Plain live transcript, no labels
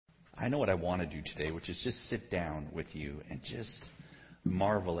I know what I want to do today, which is just sit down with you and just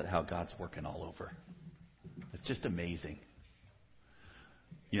marvel at how God's working all over. It's just amazing.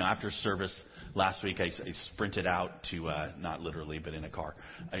 You know, after service last week, I sprinted out to, not literally, but in a car.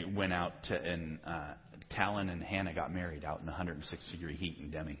 I went out to, and Talon and Hannah got married out in 106-degree heat in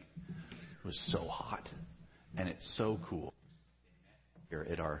Deming. It was so hot, and it's so cool. Here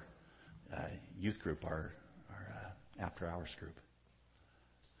at our youth group, our after-hours group.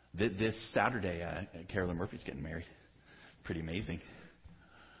 This Saturday, Carolyn Murphy's getting married. Pretty amazing.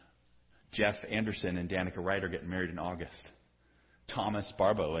 Jeff Anderson and Danica Wright are getting married in August. Thomas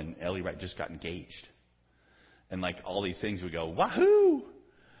Barbo and Ellie Wright just got engaged. And like all these things, we go, wahoo!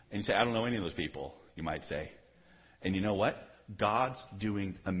 And you say, I don't know any of those people, you might say. And you know what? God's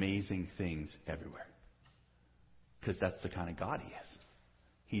doing amazing things everywhere. Because that's the kind of God He is.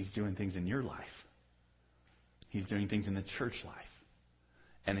 He's doing things in your life. He's doing things in the church life.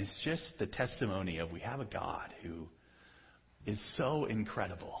 And it's just the testimony of we have a God who is so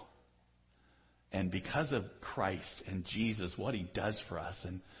incredible. And because of Christ and Jesus, what He does for us.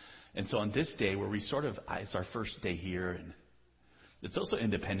 And so on this day where we sort of, it's our first day here, and it's also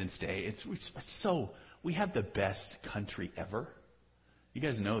Independence Day. We have the best country ever. You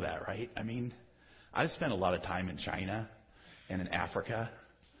guys know that, right? I mean, I've spent a lot of time in China and in Africa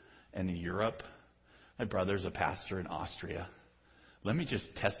and in Europe. My brother's a pastor in Austria. Let me just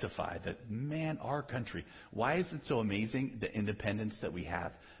testify that, man, our country, why is it so amazing, the independence that we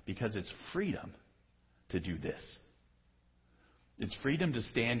have? Because it's freedom to do this. It's freedom to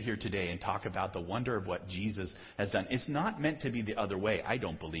stand here today and talk about the wonder of what Jesus has done. It's not meant to be the other way, I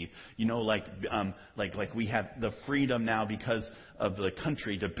don't believe. You know, like we have the freedom now because of the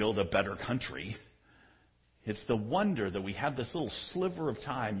country to build a better country. It's the wonder that we have this little sliver of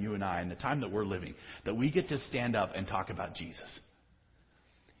time, you and I, and the time that we're living, that we get to stand up and talk about Jesus.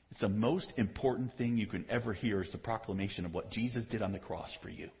 It's the most important thing you can ever hear is the proclamation of what Jesus did on the cross for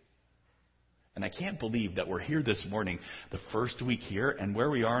you. And I can't believe that we're here this morning, the first week here, and where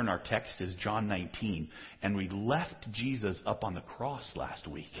we are in our text is John 19. And we left Jesus up on the cross last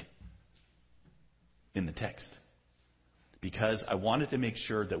week in the text. Because I wanted to make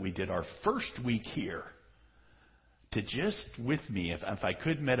sure that we did our first week here to just with me, if I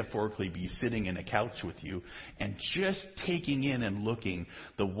could metaphorically be sitting in a couch with you and just taking in and looking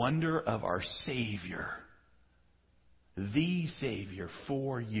the wonder of our Savior, the Savior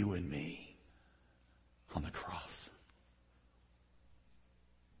for you and me on the cross.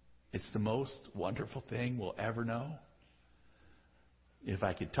 It's the most wonderful thing we'll ever know. If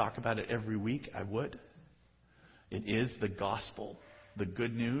I could talk about it every week, I would. It is the gospel, the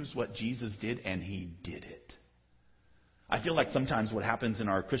good news, what Jesus did, and He did it. I feel like sometimes what happens in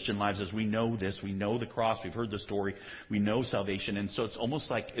our Christian lives is we know this, we know the cross, we've heard the story, we know salvation, and so it's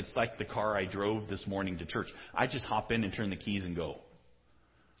almost like the car I drove this morning to church. I just hop in and turn the keys and go.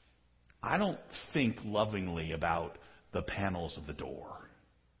 I don't think lovingly about the panels of the door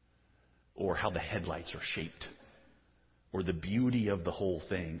or how the headlights are shaped or the beauty of the whole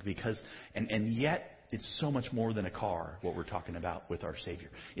thing, because and yet it's so much more than a car, what we're talking about with our Savior.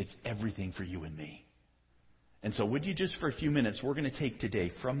 It's everything for you and me. And so would you just for a few minutes, we're going to take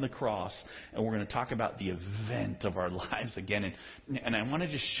today from the cross and we're going to talk about the event of our lives again. And I want to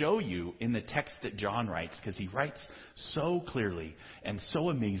just show you in the text that John writes, because he writes so clearly and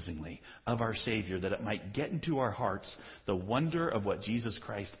so amazingly of our Savior that it might get into our hearts the wonder of what Jesus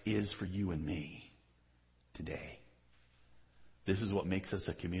Christ is for you and me today. This is what makes us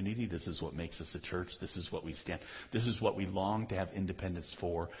a community. This is what makes us a church. This is what we stand. This is what we long to have independence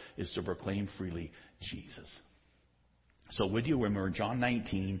for, is to proclaim freely Jesus. So would you remember John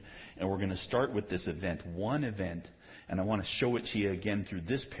 19, and we're going to start with this event, one event, and I want to show it to you again through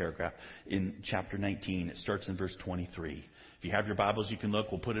this paragraph in chapter 19. It starts in verse 23. If you have your Bibles, you can look.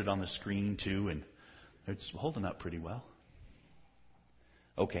 We'll put it on the screen too, and it's holding up pretty well.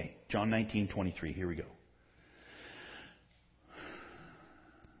 Okay, John 19:23. Here we go.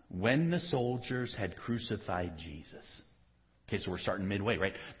 When the soldiers had crucified Jesus. Okay, so we're starting midway,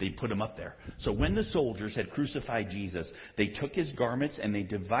 right? They put him up there. So when the soldiers had crucified Jesus, they took his garments and they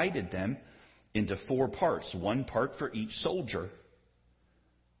divided them into 4 parts. 1 part for each soldier.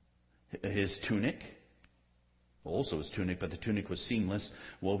 His tunic, also his tunic, but the tunic was seamless,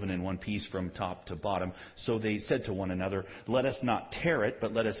 woven in one piece from top to bottom. So they said to one another, "Let us not tear it,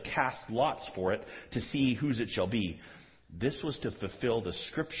 but let us cast lots for it to see whose it shall be." This was to fulfill the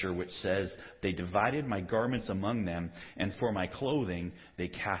scripture which says, "They divided my garments among them, and for my clothing they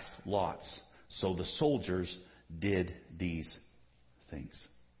cast lots." So the soldiers did these things.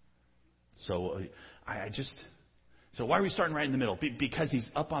 So I just, So why are we starting right in the middle? Because he's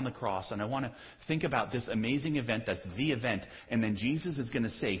up on the cross, and I want to think about this amazing event that's the event, and then Jesus is going to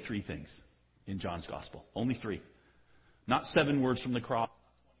say 3 things in John's Gospel. Only 3. Not 7 words from the cross,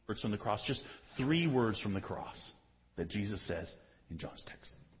 words from the cross, just 3 words from the cross that Jesus says in John's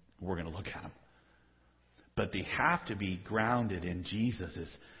text. We're going to look at them. But they have to be grounded in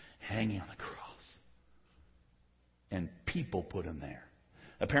Jesus' hanging on the cross. And people put him there.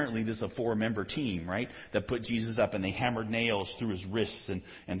 Apparently, this is a 4-member team, right? That put Jesus up, and they hammered nails through his wrists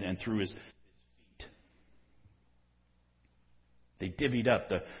and through his feet. They divvied up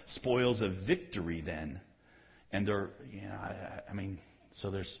the spoils of victory then. And they're, so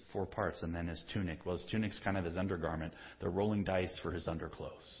there's 4 parts, and then his tunic. Well, his tunic's kind of his undergarment. They're rolling dice for his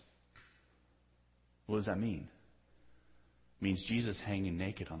underclothes. What does that mean? It means Jesus hanging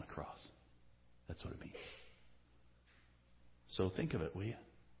naked on the cross. That's what it means. So think of it, will you?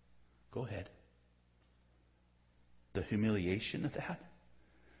 Go ahead. The humiliation of that.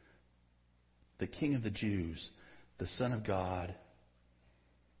 The King of the Jews, the Son of God,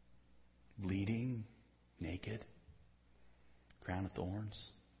 bleeding, naked, crown of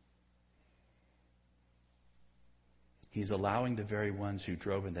thorns. He's allowing the very ones who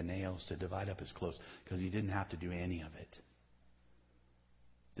drove in the nails to divide up his clothes because he didn't have to do any of it.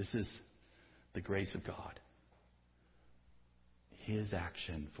 This is the grace of God. His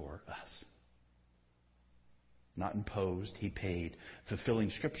action for us. Not imposed, he paid. Fulfilling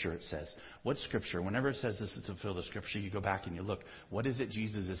Scripture, it says. What Scripture? Whenever it says this is to fulfill the Scripture, you go back and you look. What is it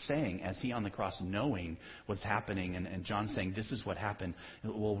Jesus is saying as he on the cross knowing what's happening? And John saying, this is what happened.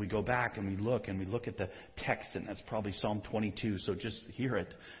 Well, we go back and we look at the text, and that's probably Psalm 22. So just hear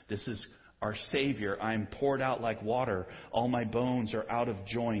it. This is our Savior. I am poured out like water. All my bones are out of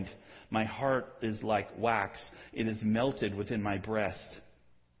joint. My heart is like wax. It is melted within my breast.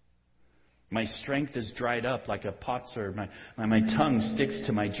 My strength is dried up like a potsherd. My tongue sticks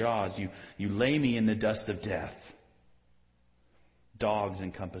to my jaws. You lay me in the dust of death. Dogs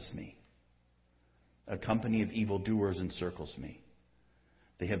encompass me. A company of evildoers encircles me.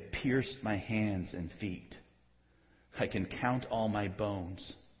 They have pierced my hands and feet. I can count all my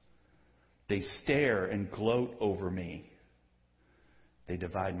bones. They stare and gloat over me. They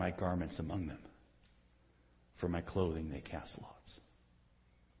divide my garments among them. For my clothing they cast lots.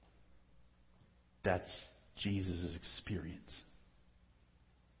 That's Jesus' experience.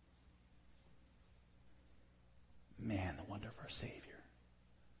 Man, the wonder of our Savior.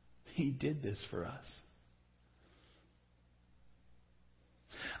 He did this for us.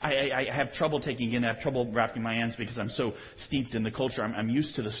 I have trouble taking in, I have trouble wrapping my hands because I'm so steeped in the culture. I'm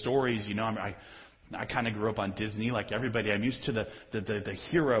used to the stories, I kind of grew up on Disney like everybody. I'm used to the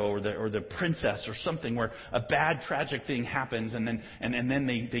hero or the princess or something where a bad tragic thing happens and then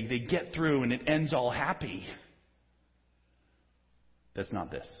they get through and it ends all happy. That's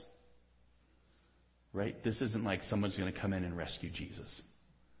not this. Right? This isn't like someone's going to come in and rescue Jesus.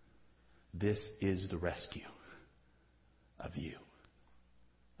 This is the rescue of you,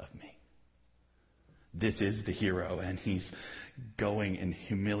 of me. This is the hero, and he's going in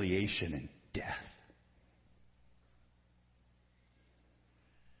humiliation and death.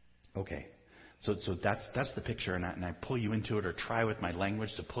 Okay, so that's the picture, and I pull you into it, or try with my language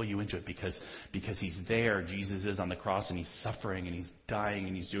to pull you into it, because he's there. Jesus is on the cross, and he's suffering, and he's dying,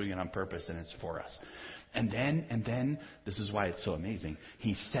 and he's doing it on purpose, and it's for us. And then this is why it's so amazing.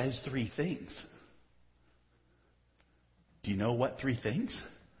 He says 3 things. Do you know what 3 things?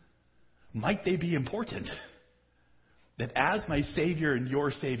 Might they be important? That as my Savior and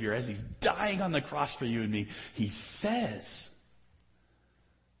your Savior, as he's dying on the cross for you and me, he says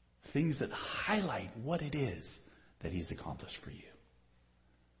things that highlight what it is that he's accomplished for you.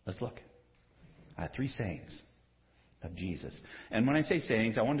 Let's look. 3 sayings of Jesus. And when I say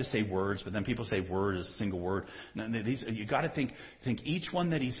sayings, I wanted to say words, but then people say word is a single word. Now, you got to think each one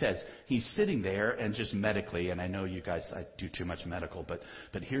that he says. He's sitting there and just medically, and I know you guys, I do too much medical,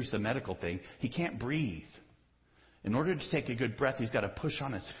 but here's the medical thing. He can't breathe. In order to take a good breath, he's got to push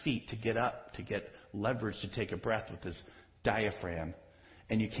on his feet to get up, to get leverage to take a breath with his diaphragm.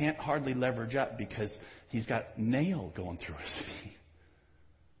 And you can't hardly leverage up because he's got nail going through his feet.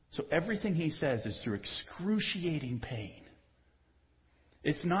 So everything he says is through excruciating pain.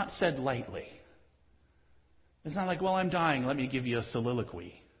 It's not said lightly. It's not like, well, I'm dying, let me give you a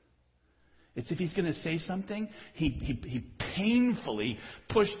soliloquy. It's if he's going to say something, he painfully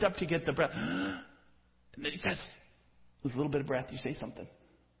pushed up to get the breath. And then he says, with a little bit of breath, you say something.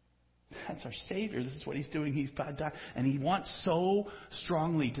 That's our Savior. This is what he's doing. He's about to die. And he wants so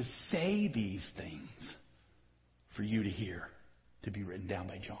strongly to say these things for you to hear, to be written down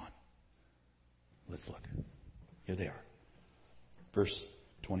by John. Let's look. You Here they are. Verse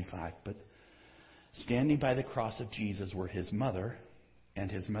 25. But standing by the cross of Jesus were his mother and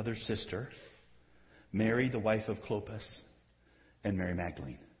his mother's sister, Mary, the wife of Clopas, and Mary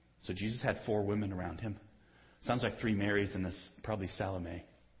Magdalene. So Jesus had 4 women around him. Sounds like 3 Marys and this, probably Salome.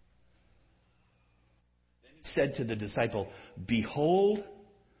 Then he said to the disciple, "Behold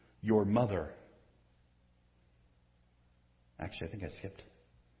your mother." Actually, I think I skipped.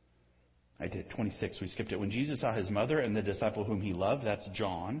 I did. 26. We skipped it. When Jesus saw his mother and the disciple whom he loved, that's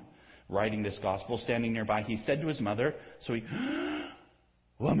John, writing this gospel, standing nearby, he said to his mother,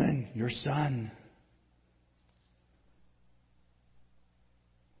 "Woman, your son."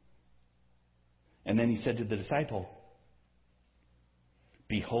 And then he said to the disciple,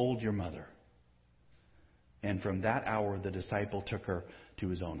 "Behold your mother." And from that hour, the disciple took her to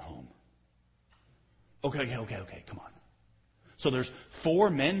his own home. Okay, come on. So there's 4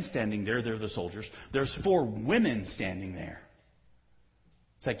 men standing there. They're the soldiers. There's 4 women standing there.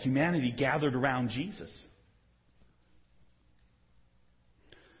 It's like humanity gathered around Jesus.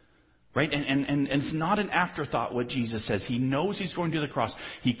 Right? And it's not an afterthought what Jesus says. He knows he's going to the cross.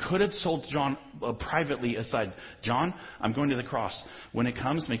 He could have told John privately aside, "John, I'm going to the cross. When it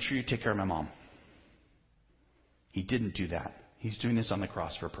comes, make sure you take care of my mom." He didn't do that. He's doing this on the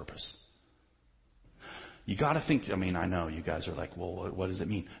cross for a purpose. You got to think, I know you guys are like, well, what does it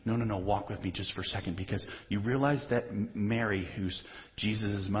mean? No, walk with me just for a second, because you realize that Mary, who's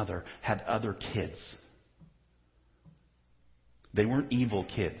Jesus' mother, had other kids. They weren't evil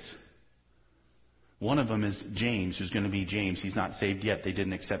kids. One of them is James, who's going to be James. He's not saved yet. They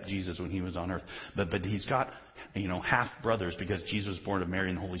didn't accept Jesus when he was on earth. But he's got, half brothers because Jesus was born of Mary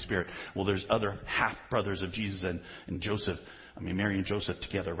and the Holy Spirit. Well, there's other half brothers of Jesus and Joseph. Mary and Joseph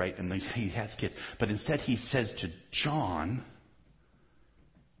together, right? And he has kids. But instead he says to John,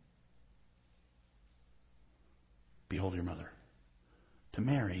 "Behold your mother." To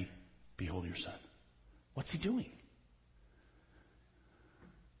Mary, "Behold your son." What's he doing?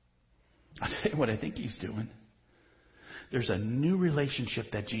 I'll tell you what I think he's doing. There's a new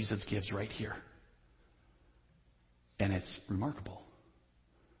relationship that Jesus gives right here. And it's remarkable.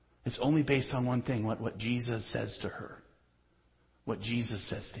 It's only based on one thing, what Jesus says to her. What Jesus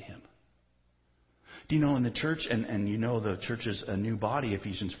says to him. Do you know in the church, and you know the church is a new body,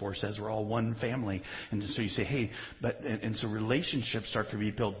 Ephesians 4 says we're all one family. And so you say, hey, and so relationships start to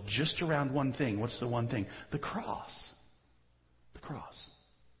be built just around one thing. What's the one thing? The cross. The cross.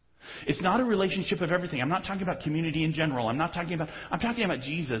 It's not a relationship of everything. I'm not talking about community in general. I'm talking about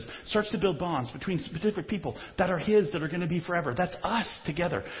Jesus starts to build bonds between specific people that are his, that are going to be forever. That's us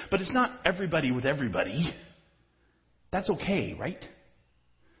together. But it's not everybody with everybody. That's okay, right?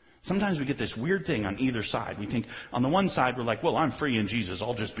 Sometimes we get this weird thing on either side. We think on the one side we're like, well, I'm free in Jesus.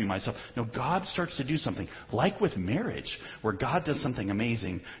 I'll just be myself. No, God starts to do something. Like with marriage, where God does something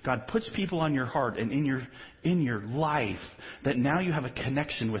amazing. God puts people on your heart and in your life that now you have a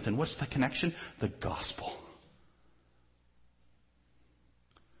connection with. And what's the connection? The gospel.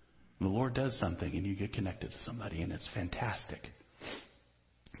 The Lord does something and you get connected to somebody, and it's fantastic.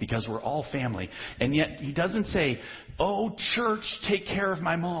 Because we're all family. And yet he doesn't say, "Oh, church, take care of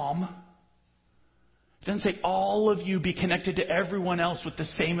my mom." He doesn't say, "All of you be connected to everyone else with the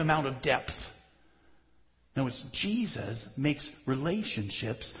same amount of depth." No, it's Jesus makes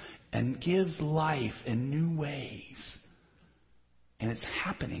relationships and gives life in new ways. And it's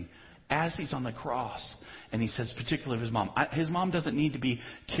happening as he's on the cross. And he says, particularly of his mom. His mom doesn't need to be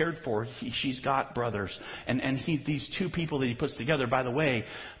cared for. She's got brothers. And these 2 people that he puts together, by the way,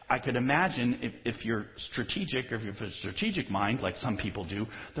 I could imagine if you're strategic, or if you have a strategic mind, like some people do,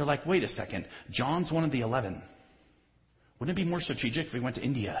 they're like, wait a second, John's one of the 11. Wouldn't it be more strategic if we went to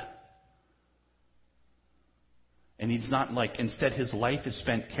India? And he's not like, instead his life is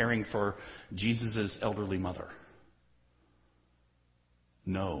spent caring for Jesus' elderly mother.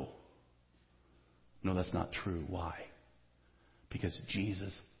 No, that's not true. Why? Because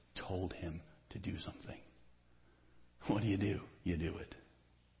Jesus told him to do something. What do? You do it.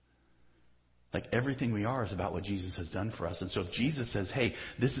 Like everything we are is about what Jesus has done for us. And so if Jesus says, hey,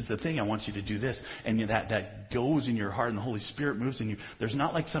 this is the thing, I want you to do this, and that goes in your heart and the Holy Spirit moves in you, there's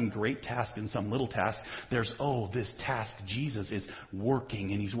not like some great task and some little task. There's, this task, Jesus is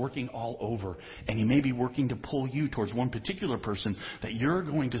working, and he's working all over. And he may be working to pull you towards one particular person that you're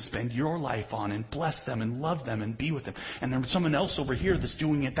going to spend your life on and bless them and love them and be with them. And there's someone else over here that's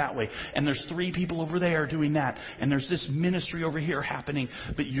doing it that way. And there's 3 people over there doing that. And there's this ministry over here happening,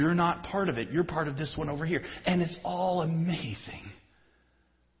 but you're not part of it. You're part of this one over here. And it's all amazing.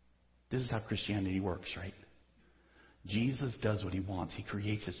 This is how Christianity works, right? Jesus does what he wants. He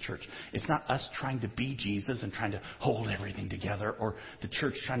creates his church. It's not us trying to be Jesus and trying to hold everything together, or the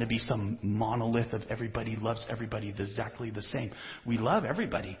church trying to be some monolith of everybody loves everybody exactly the same. We love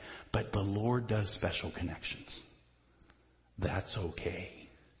everybody, but the Lord does special connections. That's okay.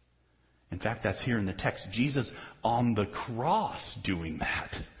 In fact, that's here in the text. Jesus on the cross doing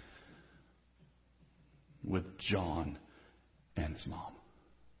that with John and his mom.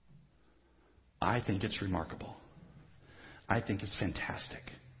 I think it's remarkable. I think it's fantastic.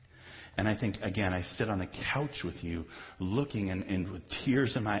 And I think, again, I sit on the couch with you looking and with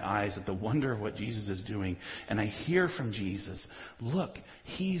tears in my eyes at the wonder of what Jesus is doing. And I hear from Jesus, look,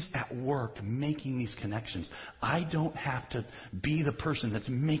 he's at work making these connections. I don't have to be the person that's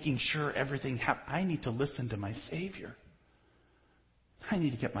making sure everything happens. I need to listen to my Savior. I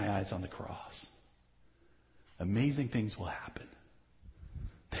need to get my eyes on the cross. Amazing things will happen.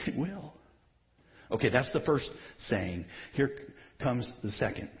 They will. Okay, that's the first saying. Here comes the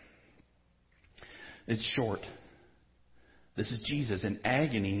second. It's short. This is Jesus in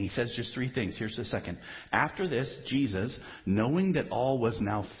agony, and he says just three things. Here's the second. After this, Jesus, knowing that all was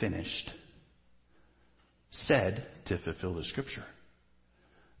now finished, said, to fulfill the scripture,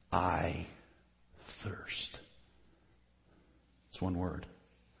 I thirst. It's one word.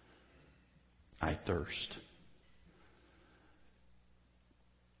 I thirst.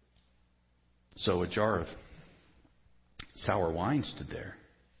 So a jar of sour wine stood there,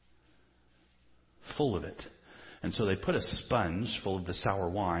 full of it. And so they put a sponge full of the sour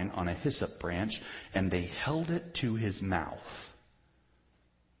wine on a hyssop branch, and they held it to his mouth.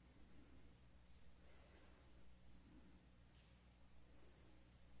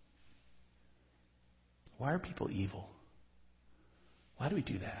 Why are people evil? Why do we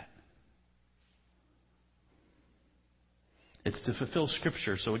do that? It's to fulfill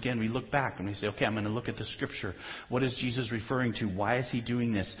Scripture. So again, we look back and we say, okay, I'm going to look at the Scripture. What is Jesus referring to? Why is he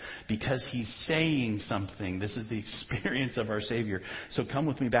doing this? Because he's saying something. This is the experience of our Savior. So come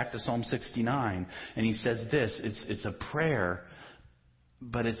with me back to Psalm 69. And he says this. It's a prayer,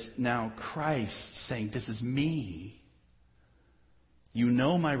 but it's now Christ saying, this is me. You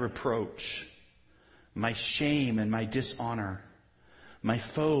know my reproach, my shame, and my dishonor. My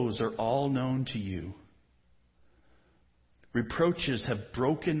foes are all known to you. Reproaches have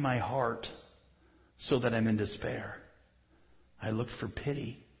broken my heart so that I'm in despair. I looked for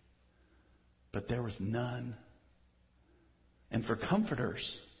pity, but there was none. And for comforters,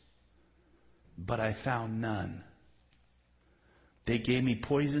 but I found none. They gave me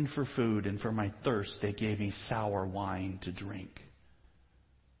poison for food, and for my thirst they gave me sour wine to drink.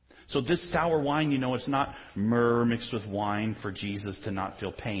 So this sour wine, it's not myrrh mixed with wine for Jesus to not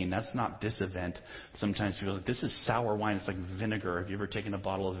feel pain. That's not this event. Sometimes people are like, this is sour wine. It's like vinegar. Have you ever taken a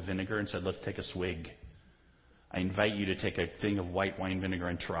bottle of vinegar and said, let's take a swig? I invite you to take a thing of white wine vinegar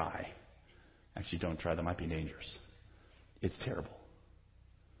and try. Actually, don't try. That might be dangerous. It's terrible.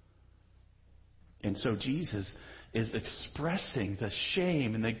 And so Jesus is expressing the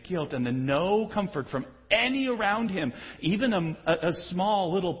shame and the guilt and the no comfort from any around him. Even a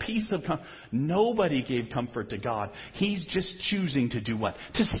small little piece of comfort. Nobody gave comfort to God. He's just choosing to do what?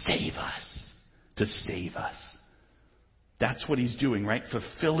 To save us. To save us. That's what he's doing, right?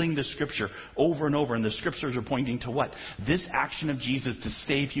 Fulfilling the Scripture over and over. And the Scriptures are pointing to what? This action of Jesus to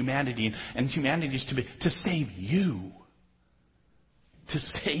save humanity. And humanity is to save you. To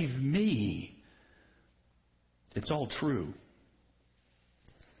save me. It's all true.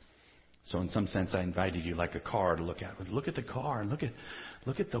 So in some sense, I invited you like a car to look at. Look at the car and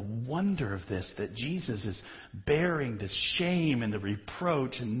look at the wonder of this, that Jesus is bearing the shame and the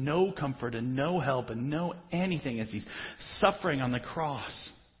reproach and no comfort and no help and no anything as he's suffering on the cross.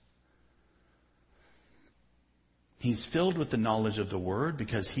 He's filled with the knowledge of the Word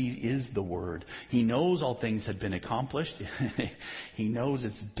because he is the Word. He knows all things have been accomplished. He knows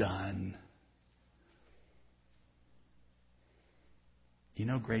it's done.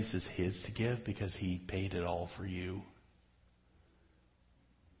 Grace is his to give because he paid it all for you.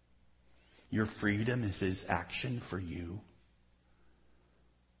 Your freedom is his action for you.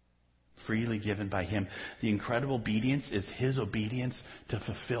 Freely given by him. The incredible obedience is his obedience to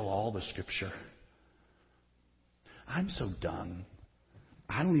fulfill all the Scripture. I'm so done.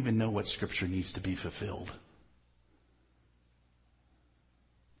 I don't even know what Scripture needs to be fulfilled.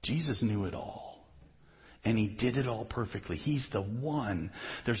 Jesus knew it all. And he did it all perfectly. He's the one.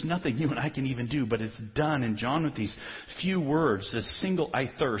 There's nothing you and I can even do, but it's done. And John, with these few words, this single I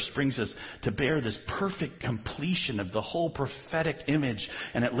thirst, brings us to bear this perfect completion of the whole prophetic image.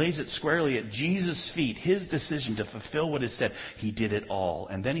 And it lays it squarely at Jesus' feet, his decision to fulfill what is said. He did it all.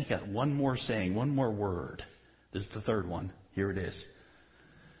 And then he got one more saying, one more word. This is the third one. Here it is.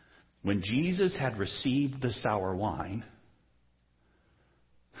 When Jesus had received the sour wine,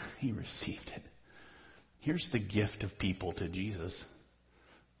 he received it. Here's the gift of people to Jesus.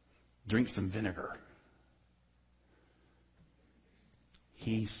 Drink some vinegar.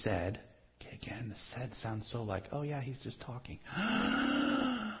 He said, okay, again, the said sounds so like, oh yeah, he's just talking.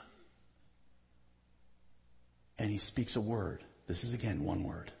 And he speaks a word. This is again one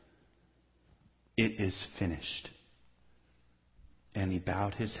word. It is finished. And he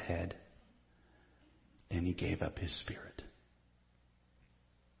bowed his head and he gave up his spirit.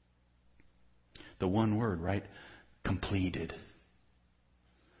 The one word, right? Completed.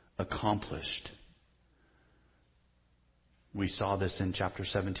 Accomplished. We saw this in chapter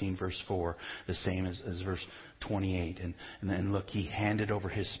 17, verse 4, the same as verse 28. And then look, he handed over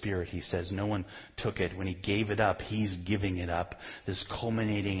his spirit. He says no one took it. When he gave it up, he's giving it up. This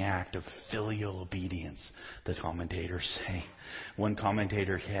culminating act of filial obedience, the commentators say. One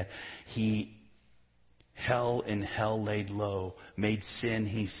commentator had, hell in hell laid low, made sin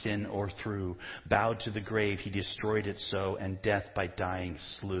he sin o'erthrew, bowed to the grave, he destroyed it so, and death by dying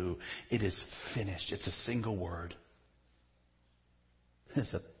slew. It is finished. It's a single word.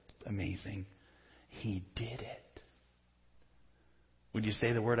 It's amazing. He did it. Would you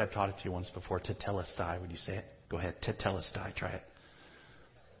say the word? I've taught it to you once before. Tetelestai. Would you say it? Go ahead. Tetelestai. Try it.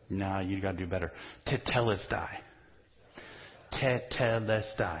 No, you got to do better. Tetelestai.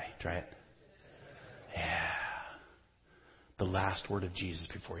 Tetelestai. Try it. Yeah. The last word of Jesus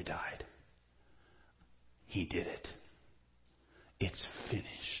before he died. He did it. It's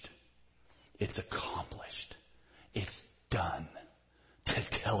finished. It's accomplished. It's done.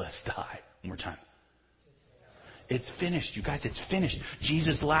 Tetelestai. One more time. It's finished, you guys. It's finished.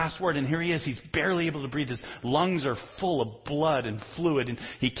 Jesus' last word, and here he is. He's barely able to breathe. His lungs are full of blood and fluid, and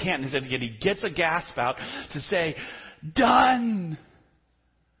he can't. And yet he gets a gasp out to say, "Done."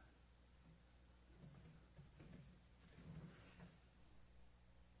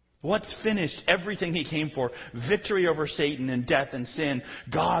 What's finished? Everything he came for. Victory over Satan and death and sin.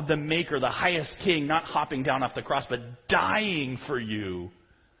 God the Maker, the highest King, not hopping down off the cross, but dying for you.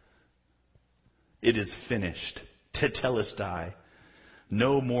 It is finished. Tetelestai.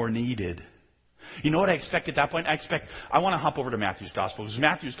 No more needed. You know what I expect at that point? I want to hop over to Matthew's Gospel. Because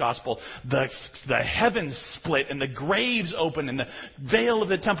Matthew's Gospel, the heavens split and the graves opened and the veil of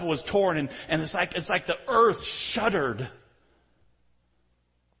the temple was torn and it's like the earth shuddered.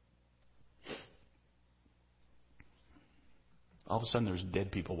 All of a sudden there's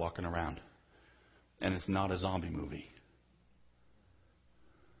dead people walking around. And it's not a zombie movie.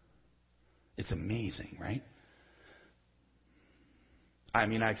 It's amazing, right? I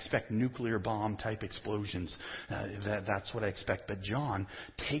mean, I expect nuclear bomb type explosions. That's what I expect. But John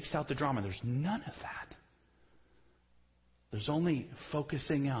takes out the drama. There's none of that. There's only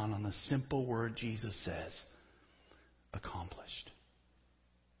focusing on the simple word Jesus says. Accomplished.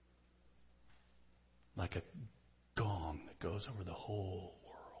 Like a gong that goes over the whole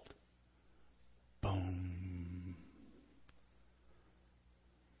world. Boom.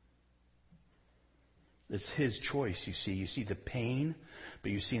 It's his choice, you see. You see the pain,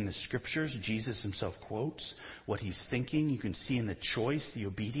 but you see in the scriptures, Jesus himself quotes what he's thinking. You can see in the choice, the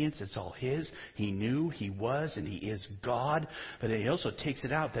obedience, it's all his. He knew, he was, and he is God. But he also takes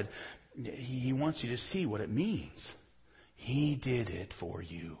it out that he wants you to see what it means. He did it for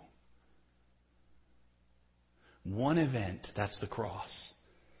you. One event, that's the cross.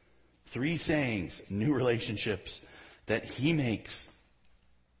 3 sayings, new relationships that he makes.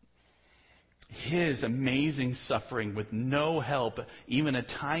 His amazing suffering with no help, even a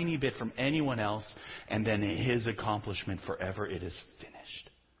tiny bit from anyone else, and then his accomplishment forever. It is finished.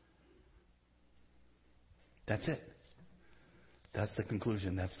 That's it. That's the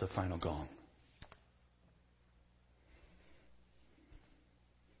conclusion. That's the final gong.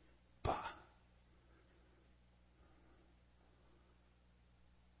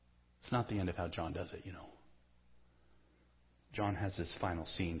 It's not the end of how John does it, you know. John has this final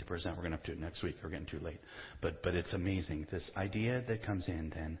scene to present. We're going to have to do it next week. We're getting too late. But it's amazing. This idea that comes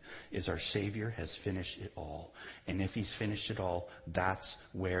in then is our Savior has finished it all. And if he's finished it all, that's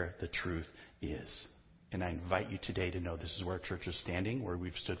where the truth is. And I invite you today to know this is where our church is standing, where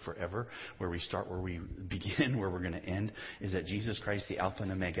we've stood forever, where we start, where we begin, where we're going to end, is that Jesus Christ, the Alpha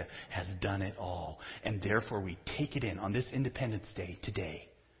and Omega, has done it all. And therefore we take it in on this Independence Day today.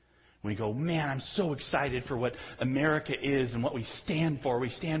 We go, man, I'm so excited for what America is and what we stand for. We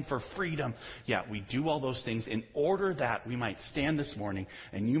stand for freedom. Yeah, we do all those things in order that we might stand this morning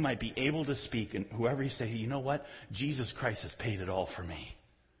and you might be able to speak. And whoever you say, you know what? Jesus Christ has paid it all for me.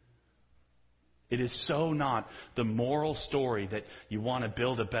 It is so not the moral story that you want to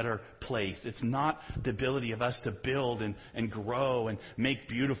build a better place. It's not the ability of us to build and grow and make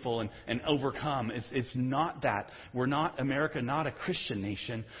beautiful and overcome. It's not that. We're not America, not a Christian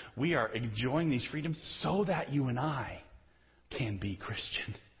nation. We are enjoying these freedoms so that you and I can be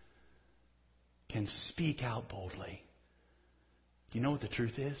Christian, can speak out boldly. Do you know what the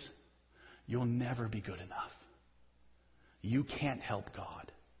truth is? You'll never be good enough. You can't help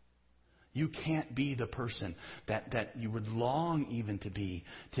God. You can't be the person that you would long even to be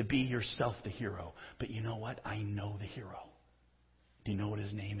yourself the hero. But you know what? I know the hero. Do you know what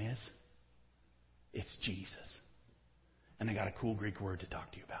his name is? It's Jesus. And I got a cool Greek word to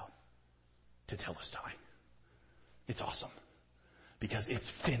talk to you about. Tetelestai. It's awesome. Because it's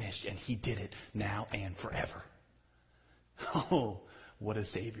finished and he did it now and forever. Oh, what a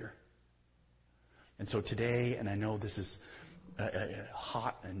Savior. And so today, and I know this is a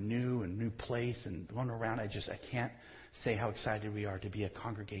hot and new place and going around, I can't say how excited we are to be a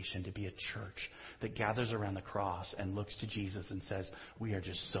congregation, to be a church that gathers around the cross and looks to Jesus and says, we are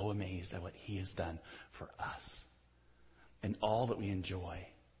just so amazed at what he has done for us. And all that we enjoy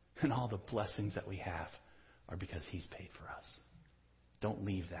and all the blessings that we have are because he's paid for us. Don't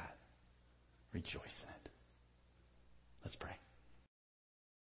leave that. Rejoice in it. Let's pray.